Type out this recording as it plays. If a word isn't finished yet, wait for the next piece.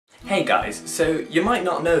Hey guys, so you might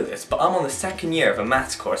not know this, but I'm on the second year of a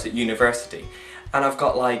maths course at university, and I've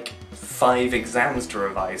got like 5 exams to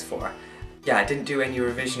revise for. Yeah, I didn't do any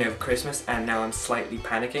revision over Christmas, and now I'm slightly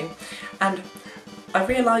panicking. And I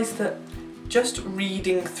realised that just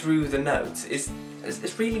reading through the notes is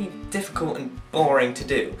really difficult and boring to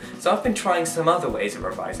do, so I've been trying some other ways of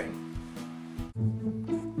revising.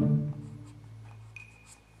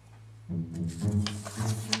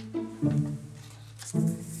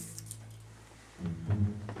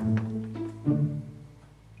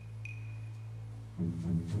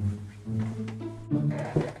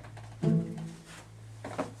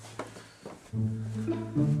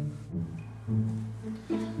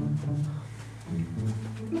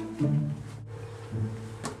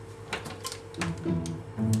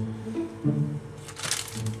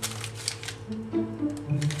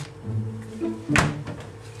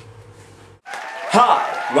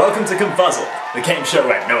 Hi, welcome to Confuzzle, the game show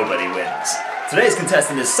where nobody wins. Today's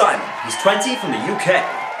contestant is Simon. He's 20 from the UK.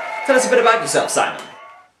 Tell us a bit about yourself, Simon.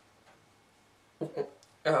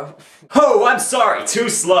 Oh, I'm sorry, too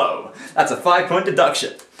slow. That's a 5-point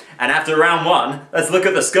deduction. And after round 1, let's look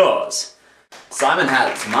at the scores. Simon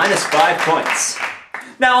has -5 points.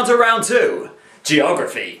 Now on to round 2,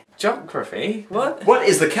 Geography. Geography? What? What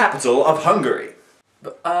is the capital of Hungary?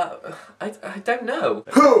 I don't know.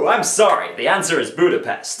 Oh, I'm sorry, the answer is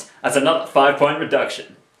Budapest. That's another 5-point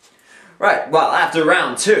reduction. Right, well, after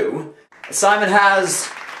round 2, Simon has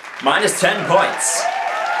 -10 points.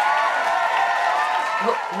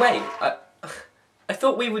 Wait, I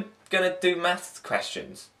thought we were gonna do maths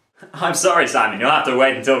questions. I'm sorry, Simon, you'll have to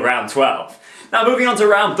wait until round 12. Now moving on to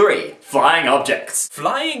round 3, Flying Objects.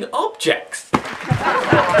 Flying objects?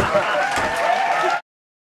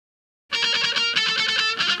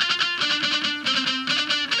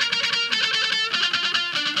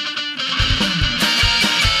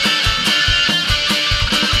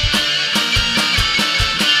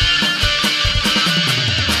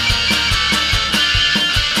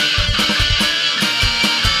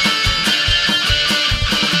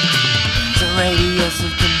 Radius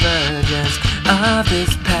of convergence of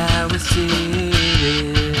this power series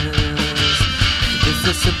is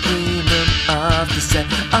the supremum of the set.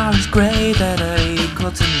 R is greater than or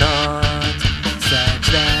equal to naught, such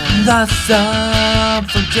that the sum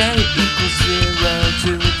from J equals 0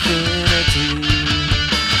 to infinity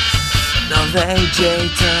of AJ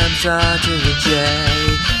times R to the J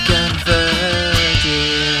converges.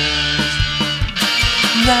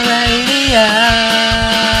 The radius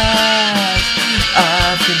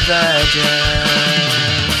of convergence.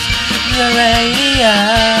 The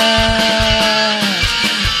radius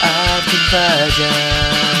of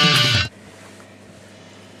convergence.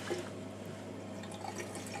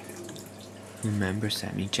 Remember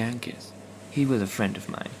Sammy Jankis? He was a friend of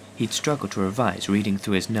mine. He'd struggle to revise reading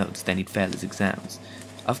through his notes, then he'd fail his exams.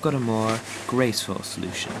 I've got a more graceful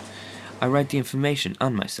solution. I write the information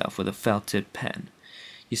on myself with a felt-tip pen.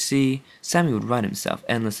 You see, Sammy would write himself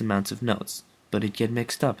endless amounts of notes, but he'd get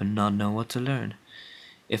mixed up and not know what to learn.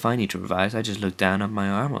 If I need to revise, I just look down at my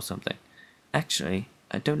arm or something. Actually,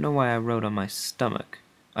 I don't know why I wrote on my stomach.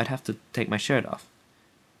 I'd have to take my shirt off.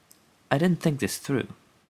 I didn't think this through.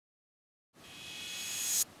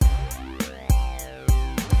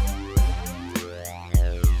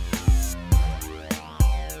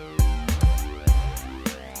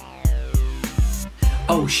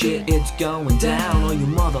 Oh shit, it's going down. All you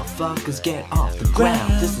motherfuckers get off the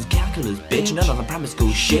ground. This is calculus, bitch, none of the primary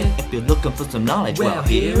school shit. If you're looking for some knowledge, well,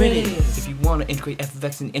 here it is. If you wanna integrate f of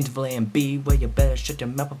x in interval A and B, well, you better shut your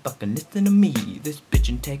mouth and fucking listen to me. This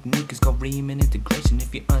bitchin' technique is called Riemann integration.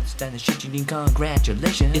 If you understand the shit, you need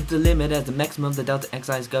congratulations. It's the limit as the maximum of the delta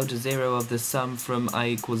xi's go to 0 of the sum from I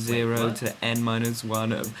equals 0 to n minus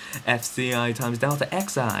 1 of fci times delta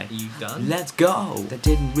xi. You done? Let's go. That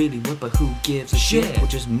didn't really work, but who gives a shit? We'll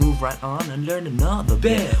just move right on and learn another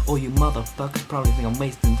bit. Or you motherfuckers probably think I'm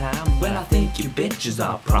wasting time. Well, I think you bitches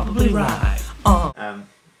are probably right.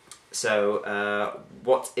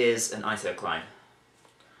 What is an isocline?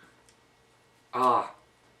 Nah,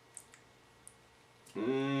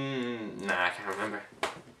 I can't remember.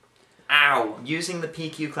 Ow! Using the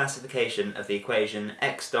PQ classification of the equation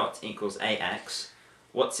x dot equals ax,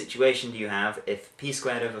 what situation do you have if p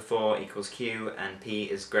squared over 4 equals q and p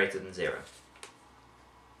is greater than 0?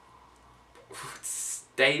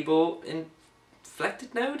 Stable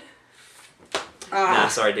inflected node? Nah,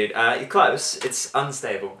 sorry dude. You're close. It's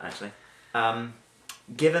unstable, actually.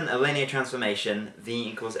 Given a linear transformation, v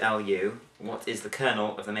equals lu, what is the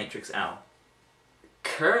kernel of the matrix L?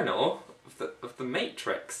 Kernel? Of the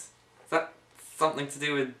matrix? Is that something to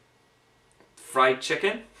do with fried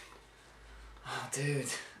chicken? Oh, dude.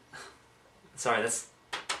 Sorry, that's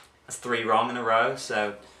 3 wrong in a row,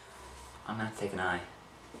 so I'm gonna take an I.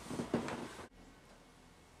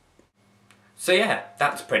 So yeah,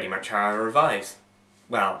 that's pretty much how I revise.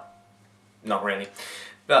 Well, not really.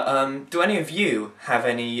 But do any of you have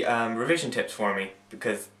any revision tips for me?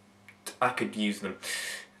 Because I could use them.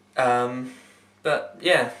 But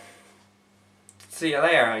yeah, see you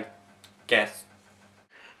later, I guess.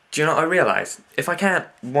 Do you know what I realised? If I can't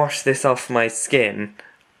wash this off my skin,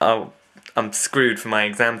 I'm screwed for my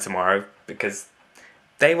exam tomorrow, because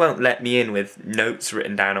they won't let me in with notes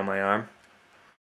written down on my arm.